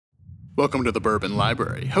Welcome to the Bourbon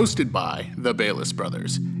Library, hosted by the Bayless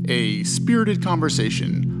Brothers. A spirited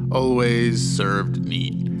conversation, always served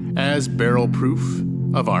neat, as barrel proof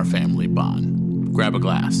of our family bond. Grab a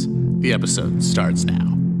glass. The episode starts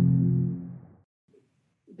now.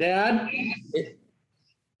 Dad?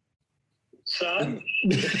 Son?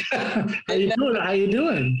 How you doing? How you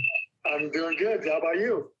doing? I'm doing good. How about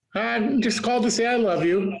you? I just called to say I love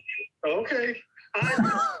you. Okay.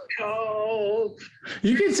 I'm cold.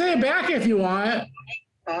 You can say it back if you want.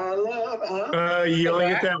 I love. You only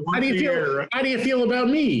get that once a year. How do you feel about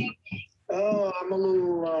me? Oh, I'm a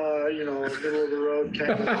little, middle of the road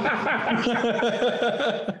kind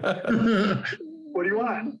of. What do you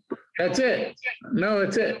want? That's it. No,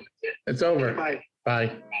 that's it. It's over. Bye.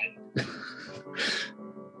 Bye.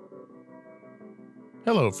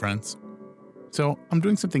 Hello, friends. So, I'm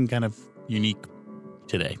doing something kind of unique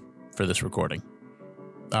today for this recording.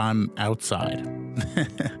 I'm outside.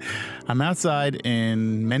 I'm outside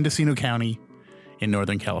in Mendocino County in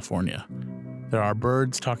Northern California. There are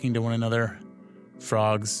birds talking to one another,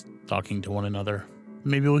 frogs talking to one another.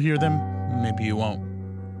 Maybe you'll hear them, maybe you won't.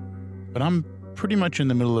 But I'm pretty much in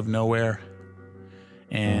the middle of nowhere,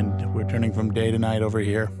 and we're turning from day to night over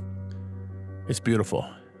here. It's beautiful.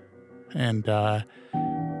 And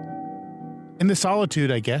in the solitude,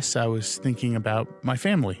 I guess, I was thinking about my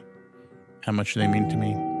family. How much they mean to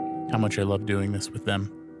me, how much I love doing this with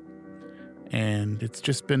them. And it's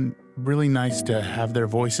just been really nice to have their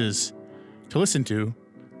voices to listen to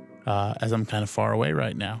as I'm kind of far away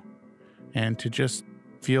right now, and to just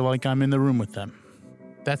feel like I'm in the room with them.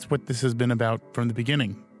 That's what this has been about from the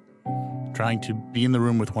beginning, trying to be in the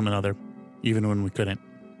room with one another, even when we couldn't.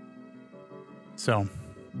 So,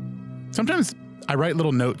 sometimes I write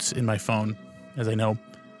little notes in my phone, as I know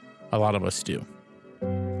a lot of us do.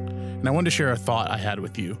 And I wanted to share a thought I had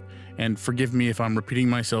with you, and forgive me if I'm repeating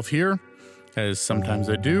myself here, as sometimes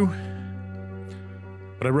I do.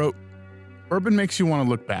 But I wrote, "Bourbon makes you want to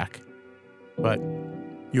look back, but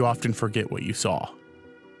you often forget what you saw."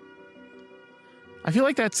 I feel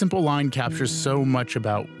like that simple line captures so much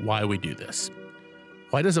about why we do this.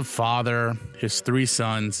 Why does a father, his 3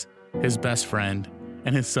 sons, his best friend,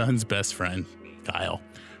 and his son's best friend, Kyle,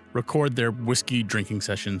 record their whiskey drinking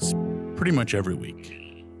sessions pretty much every week?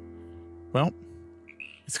 Well,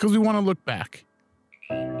 it's because we want to look back,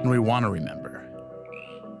 and we want to remember.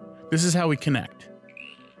 This is how we connect,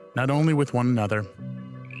 not only with one another,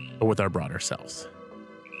 but with our broader selves.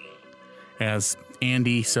 As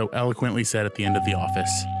Andy so eloquently said at the end of The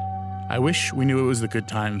Office, I wish we knew it was the good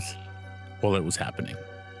times while it was happening.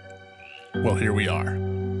 Well, here we are.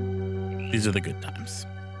 These are the good times.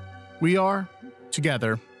 We are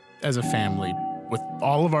together as a family with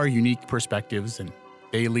all of our unique perspectives and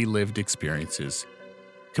daily lived experiences,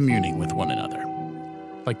 communing with one another,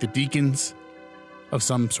 like the deacons of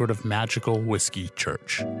some sort of magical whiskey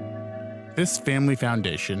church. This family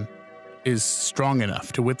foundation is strong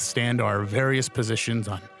enough to withstand our various positions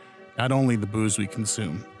on not only the booze we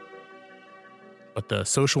consume, but the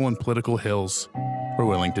social and political hills we're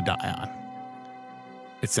willing to die on.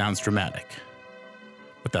 It sounds dramatic,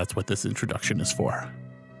 but that's what this introduction is for.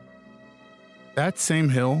 That same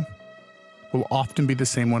hill will often be the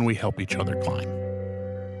same one we help each other climb.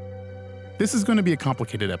 This is going to be a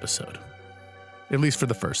complicated episode, at least for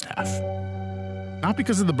the first half. Not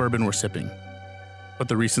because of the bourbon we're sipping, but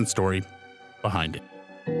the recent story behind it.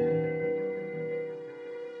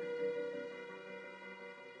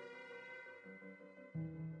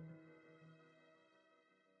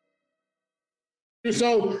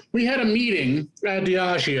 So we had a meeting at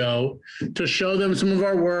Diageo to show them some of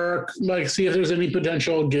our work, like see if there's any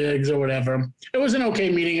potential gigs or whatever. It was an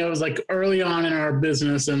okay meeting. It was like early on in our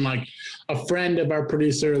business, and like a friend of our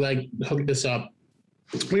producer like hooked us up.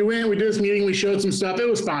 We went, we did this meeting, we showed some stuff. It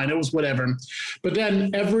was fine. It was whatever. But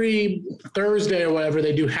then every Thursday or whatever,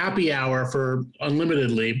 they do happy hour for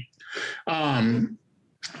unlimitedly.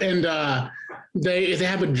 They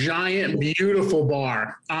have a giant, beautiful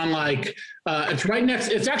bar on like, it's right next,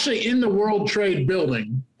 it's actually in the World Trade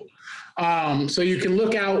building. So you can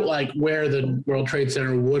look out like where the World Trade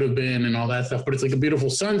Center would have been and all that stuff, but it's like a beautiful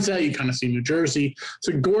sunset. You kind of see New Jersey. It's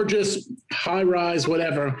a gorgeous high rise,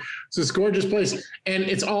 whatever. It's this gorgeous place, and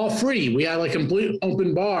it's all free. We had like a complete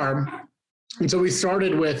open bar. And so we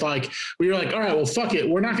started with like, we were like, all right, well, fuck it.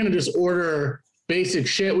 We're not going to just order basic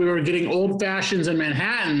shit. We were getting old fashions and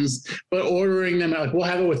Manhattans, but ordering them like, we'll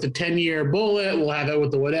have it with the 10-year Bulleit. We'll have it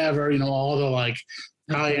with the whatever, you know, all the like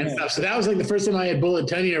high-end stuff. So that was like the first time I had Bulleit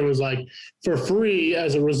 10-year was like for free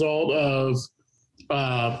as a result of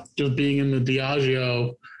just being in the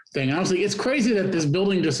Diageo thing. And I was like, it's crazy that this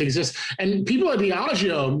building just exists. And people at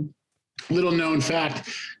Diageo little known fact,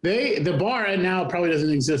 the bar now probably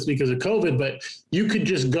doesn't exist because of COVID, but you could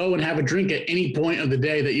just go and have a drink at any point of the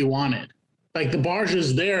day that you wanted. Like the bar's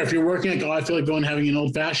just there. If you're working, like, oh, I feel like going and having an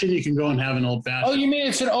old fashioned, you can go and have an old fashioned. Oh, you mean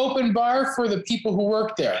it's an open bar for the people who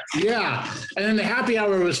work there? Yeah. And then the happy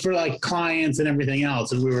hour was for like clients and everything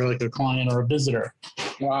else. And we were like a client or a visitor.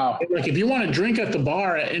 Wow. Like if you want to drink at the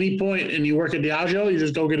bar at any point and you work at Diageo, you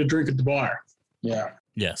just go get a drink at the bar. Yeah.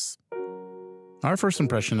 Yes. Our first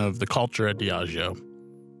impression of the culture at Diageo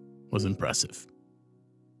was impressive.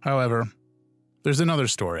 However, there's another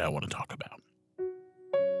story I want to talk about.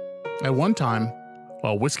 At one time,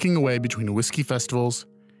 while whisking away between whiskey festivals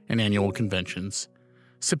and annual conventions,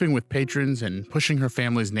 sipping with patrons and pushing her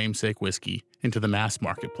family's namesake whiskey into the mass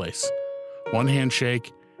marketplace, one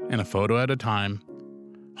handshake and a photo at a time,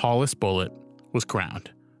 Hollis Bulleit was crowned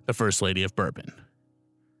the First Lady of Bourbon.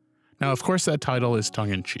 Now, of course, that title is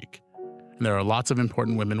tongue-in-cheek, and there are lots of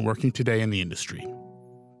important women working today in the industry.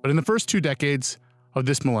 But in the first 2 decades of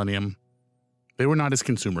this millennium, they were not as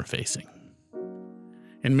consumer-facing.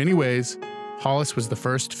 In many ways, Hollis was the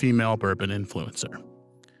first female bourbon influencer,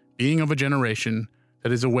 being of a generation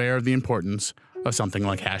that is aware of the importance of something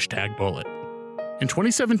like #Bulleit. In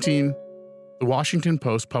 2017, the Washington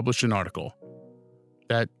Post published an article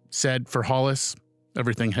that said for Hollis,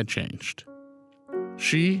 everything had changed.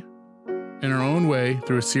 She, in her own way,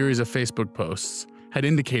 through a series of Facebook posts, had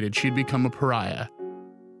indicated she'd become a pariah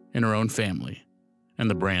in her own family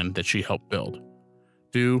and the brand that she helped build,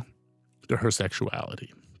 due to her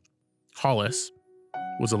sexuality. Hollis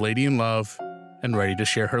was a lady in love and ready to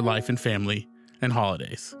share her life and family and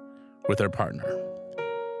holidays with her partner.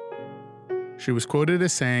 She was quoted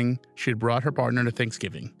as saying she had brought her partner to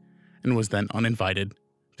Thanksgiving and was then uninvited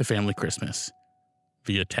to family Christmas,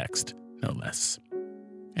 via text, no less.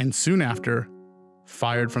 And soon after,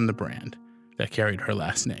 fired from the brand that carried her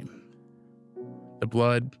last name. The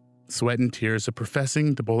blood, sweat, and tears of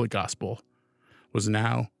professing the Bulleit gospel was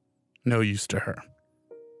now no use to her.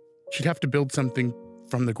 She'd have to build something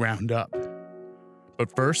from the ground up.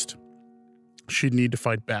 But first, she'd need to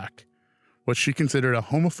fight back what she considered a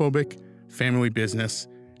homophobic family business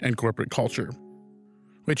and corporate culture,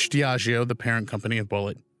 which Diageo, the parent company of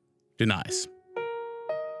Bulleit, denies.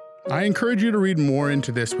 I encourage you to read more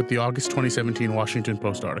into this with the August 2017 Washington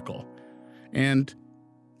Post article and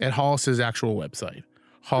at Hollis's actual website,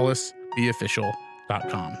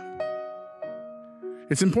 hollisbeofficial.com.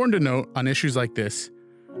 It's important to note on issues like this,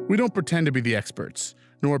 we don't pretend to be the experts,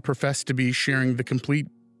 nor profess to be sharing the complete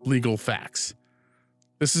legal facts.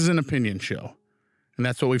 This is an opinion show, and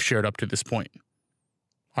that's what we've shared up to this point.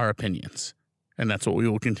 Our opinions. And that's what we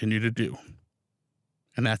will continue to do.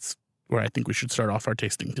 And that's where I think we should start off our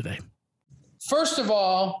tasting today. First of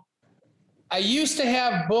all, I used to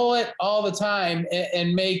have Bulleit all the time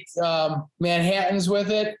and make Manhattans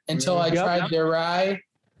with it until I tried their rye.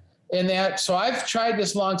 And that, so I've tried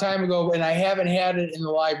this a long time ago and I haven't had it in the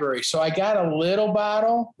library. So I got a little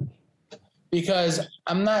bottle because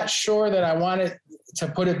I'm not sure that I wanted to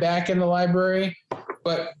put it back in the library.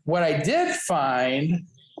 But what I did find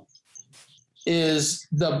is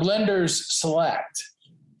the Blender's Select.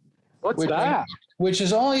 What's that? Which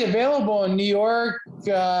is only available in New York,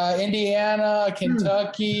 Indiana,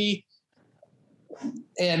 Kentucky.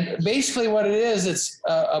 And basically what it is, it's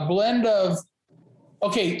a blend of,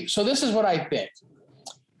 okay, so this is what I think.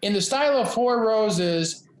 In the style of Four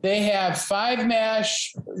Roses, they have 5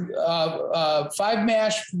 mash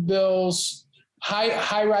bills,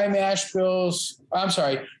 high rye mash bills. I'm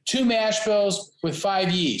sorry, 2 mash bills with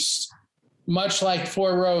 5 yeast, much like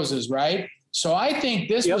Four Roses, right? So I think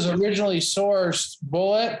this was originally sourced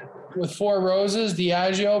Bulleit with Four Roses,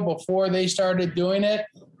 Diageo, before they started doing it.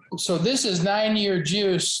 So this is 9-year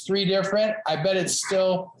juice, 3 different. I bet it's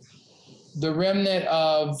still the remnant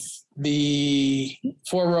of the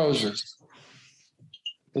Four Roses.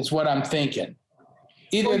 Is what I'm thinking.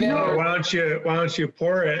 Either that. Why don't you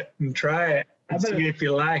pour it and try it and see if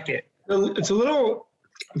you like it? It's a little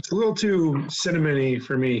too cinnamony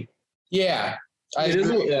for me. Yeah.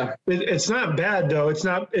 It's not bad though.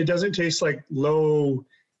 It doesn't taste like low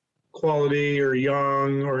quality or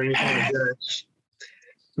young or anything like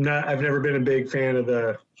that. I've never been a big fan of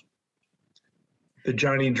the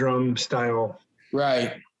Johnny Drum style.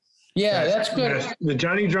 Right. Yeah, that's good. The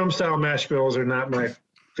Johnny Drum style mash bills are not my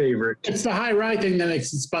favorite. It's the high rye thing that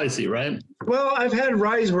makes it spicy, right? Well, I've had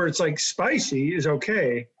ryes where it's like spicy is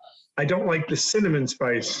okay. I don't like the cinnamon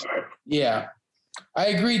spice. Yeah. I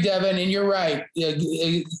agree, Devin, and you're right.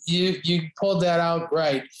 You pulled that out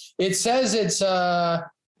right. It says it's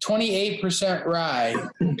 28% rye.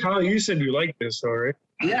 Kyle, you said you like this, all right?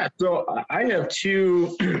 Yeah, so I have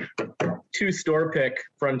 2 two store pick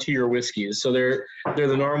Frontier whiskeys. So they're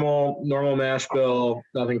the normal mash bill,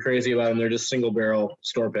 nothing crazy about them. They're just single barrel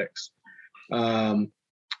store picks.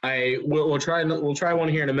 We'll try one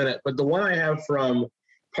here in a minute, but the one I have from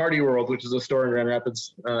Party World, which is a store in Grand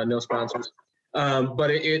Rapids, no sponsors, but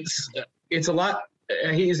it's a lot.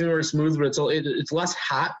 I hate using the word smooth, but it's less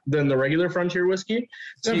hot than the regular Frontier whiskey.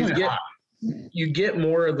 So you get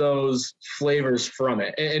more of those flavors from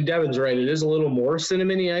it. And Devin's right; it is a little more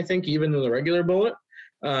cinnamony, I think, even than the regular Bulleit.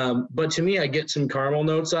 But to me, I get some caramel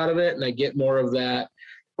notes out of it, and I get more of that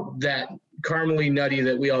caramely nutty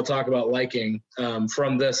that we all talk about liking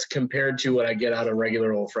from this compared to what I get out of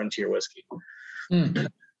regular old Frontier whiskey.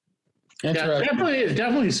 Yeah, it's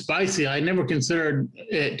definitely spicy. I never considered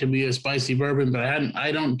it to be a spicy bourbon, but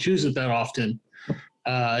I don't choose it that often.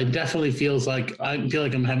 It definitely feels like I'm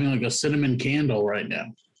having like a cinnamon candle right now.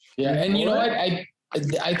 Yeah, and you know what?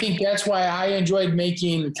 I think that's why I enjoyed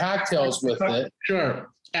making cocktails with it.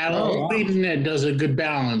 Sure. Add a little sweet in it does a good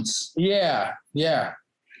balance. Yeah.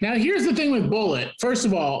 Now here's the thing with Bulleit. First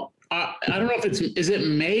of all, I don't know if is it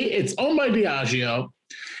made? It's owned by Diageo.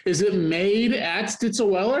 Is it made at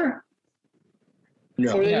Stitzel-Weller?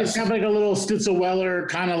 No. Or they just have like a little Stitzel-Weller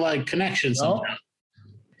kind of like connection somehow?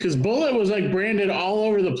 Because Bulleit was like branded all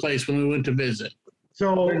over the place when we went to visit.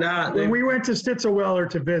 So when we went to Stitzel-Weller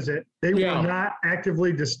to visit, they were not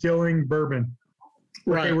actively distilling bourbon.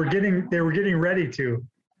 Right. They were getting ready to.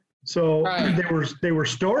 So they were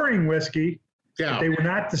storing whiskey. Yeah. But they were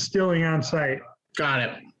not distilling on site. Got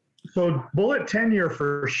it. So Bulleit tenure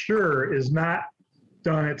for sure is not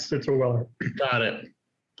done at Stitzel-Weller. Got it.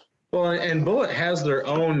 Well, and Bulleit has their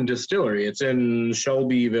own distillery. It's in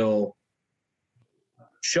Shelbyville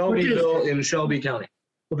in Shelby County.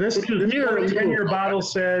 Well, this 10-year bottle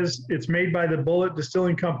says it's made by the Bulleit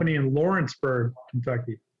Distilling Company in Lawrenceburg,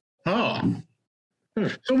 Kentucky. Oh.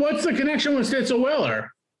 So what's the connection with Stitzel-Weller?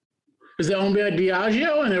 Is it owned by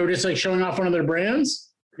Diageo and they were just like showing off one of their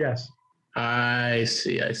brands? Yes. I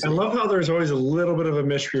see. I love how there's always a little bit of a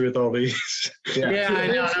mystery with all these. Yeah, I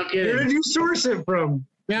know. No kidding. Where did you source it from?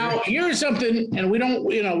 Now, here's something, and we don't,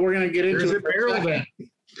 we're going to get into it. For a second.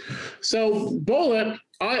 So, Bulleit,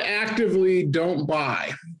 I actively don't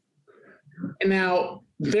buy. And now,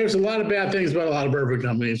 there's a lot of bad things about a lot of bourbon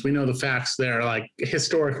companies. We know the facts there, like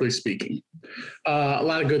historically speaking. A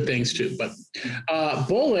lot of good things too. But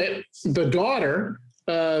Bulleit, the daughter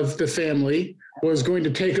of the family, was going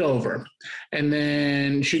to take over. And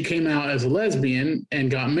then she came out as a lesbian and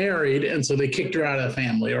got married. And so they kicked her out of the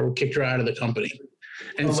family or kicked her out of the company.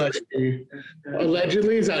 And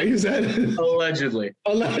allegedly, is that what you said? Allegedly.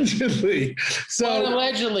 So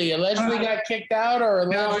allegedly got kicked out, or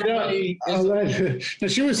allegedly? Now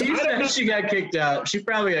she was. She got kicked out. She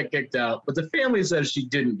probably got kicked out, but the family says she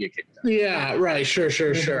didn't get kicked out. Yeah. Right. Sure.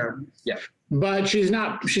 Yeah. But she's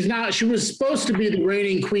not. She was supposed to be the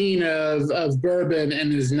reigning queen of bourbon,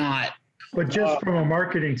 and is not. But just from a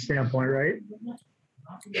marketing standpoint, right?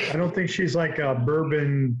 I don't think she's like a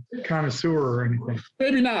bourbon connoisseur or anything.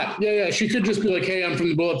 Maybe not. Yeah. She could just be like, "Hey, I'm from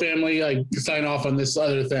the Bulleit family. Like, sign off on this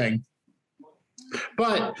other thing."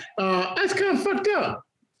 But that's kind of fucked up.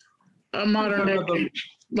 A modern day,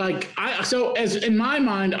 like as in my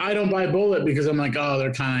mind, I don't buy Bulleit because I'm like, oh,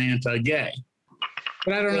 they're kind of anti-gay.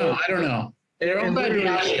 But I don't know. They're owned by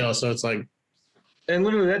Diageo, so it's like. And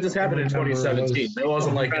literally, that just happened in 2017. It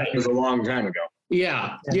wasn't like it was a long time ago.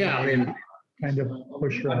 Yeah. I mean. Kind of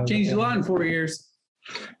push changed a lot in 4 years.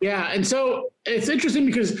 Yeah, and so it's interesting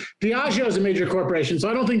because Diageo is a major corporation,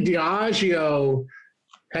 so I don't think Diageo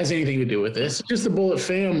has anything to do with this. It's just the Bulleit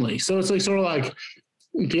family. So it's like sort of like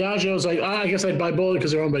Diageo's like, I guess I'd buy Bulleit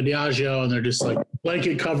because they're owned by Diageo, and they're just like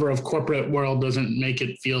blanket cover of corporate world doesn't make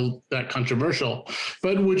it feel that controversial.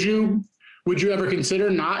 But would you ever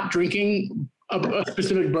consider not drinking a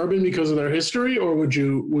specific bourbon because of their history, or would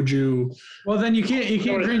you? Well, then you can't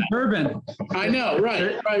drink bourbon. I know,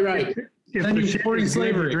 right. Then you're supporting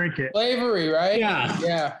slavery. Drink it. Slavery, right?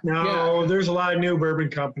 Yeah. No, there's a lot of new bourbon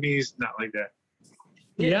companies not like that.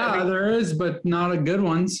 Yeah, there is, but not a good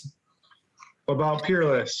ones. What about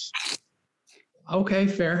Peerless? Okay,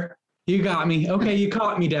 fair. You got me. Okay, you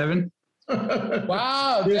caught me, Devin.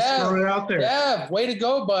 Wow, Just throwing it out there. Dev, way to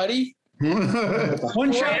go, buddy.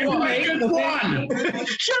 One shot. One. That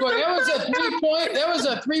was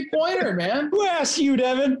a 3-pointer, man. Who asked you,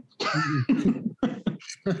 Devin?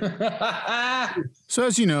 So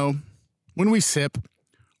as you know, when we sip,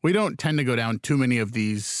 we don't tend to go down too many of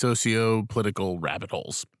these socio-political rabbit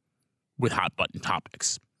holes with hot button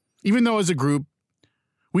topics. Even though as a group,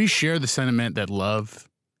 we share the sentiment that love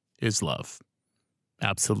is love.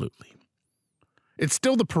 Absolutely. It's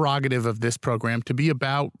still the prerogative of this program to be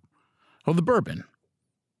about Well, the bourbon.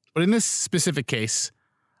 But in this specific case,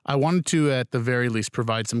 I wanted to, at the very least,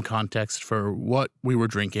 provide some context for what we were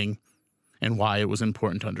drinking and why it was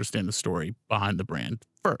important to understand the story behind the brand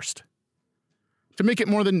first. To make it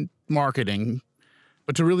more than marketing,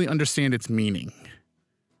 but to really understand its meaning,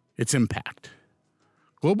 its impact.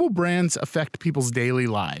 Global brands affect people's daily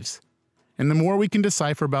lives, and the more we can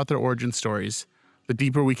decipher about their origin stories, the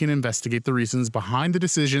deeper we can investigate the reasons behind the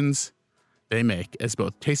decisions they make as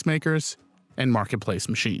both tastemakers and marketplace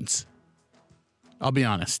machines. I'll be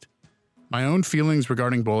honest, my own feelings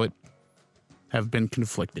regarding Bulleit have been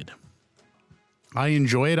conflicted. I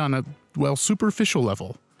enjoy it on a, superficial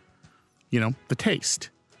level. The taste,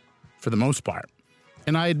 for the most part.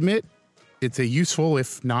 And I admit it's a useful,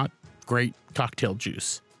 if not great, cocktail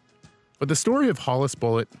juice. But the story of Hollis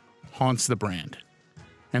Bulleit haunts the brand.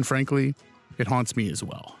 And frankly, it haunts me as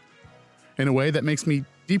well. In a way that makes me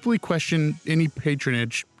deeply question any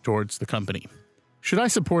patronage towards the company. Should I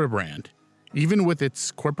support a brand, even with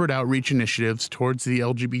its corporate outreach initiatives towards the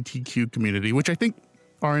LGBTQ community, which I think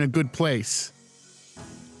are in a good place?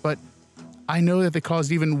 But I know that they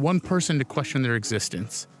caused even one person to question their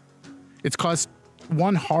existence. It's caused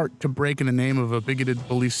one heart to break in the name of a bigoted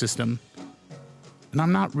belief system. And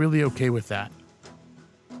I'm not really okay with that.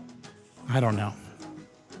 I don't know.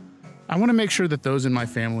 I want to make sure that those in my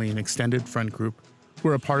family and extended friend group who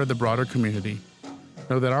are a part of the broader community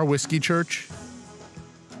know that our whiskey church,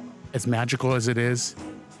 as magical as it is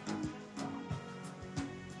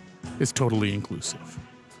totally inclusive.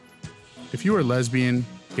 If you are lesbian,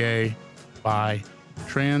 gay, bi,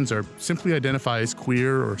 trans, or simply identify as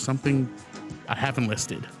queer or something I haven't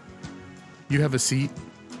listed, you have a seat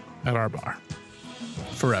at our bar.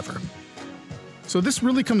 Forever. So this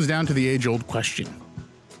really comes down to the age-old question.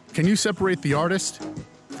 Can you separate the artist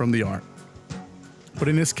from the art? But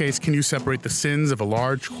in this case, can you separate the sins of a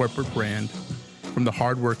large corporate brand from the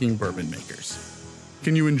hardworking bourbon makers?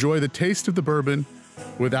 Can you enjoy the taste of the bourbon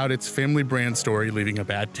without its family brand story leaving a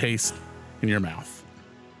bad taste in your mouth?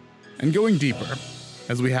 And going deeper,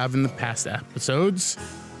 as we have in the past episodes,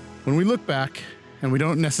 when we look back and we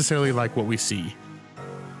don't necessarily like what we see,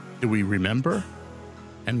 do we remember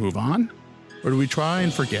and move on? Or do we try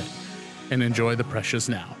and forget and enjoy the precious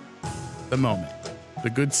now, the moment, the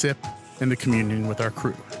good sip, and the communion with our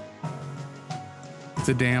crew? It's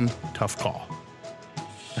a damn tough call.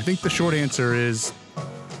 I think the short answer is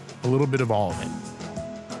a little bit of all of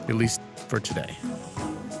it, at least for today.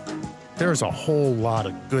 There's a whole lot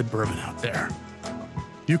of good bourbon out there.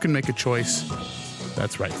 You can make a choice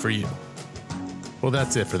that's right for you. Well,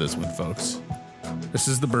 that's it for this one, folks. This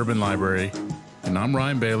is the Bourbon Library, and I'm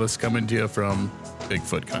Ryan Bayless coming to you from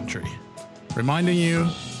Bigfoot Country, reminding you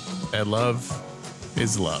that love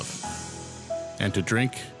is love, and to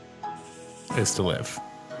drink is to live.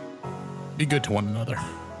 Be good to one another.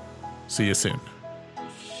 See you soon.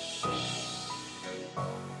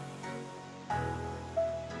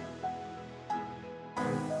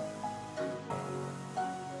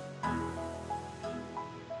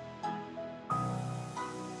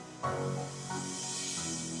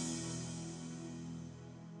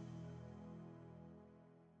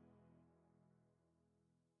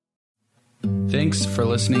 Thanks for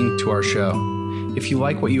listening to our show. If you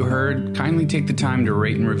like what you heard, kindly take the time to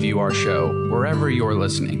rate and review our show wherever you're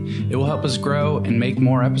listening. It will help us grow and make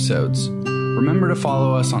more episodes. Remember to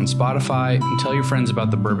follow us on Spotify and tell your friends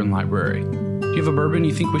about the Bourbon Library. Do you have a bourbon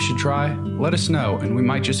you think we should try? Let us know and we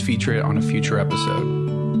might just feature it on a future episode.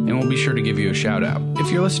 And we'll be sure to give you a shout out.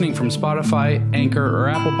 If you're listening from Spotify, Anchor, or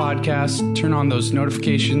Apple Podcasts, turn on those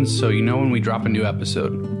notifications so you know when we drop a new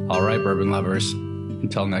episode. All right, bourbon lovers.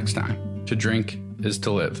 Until next time. To drink is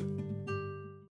to live.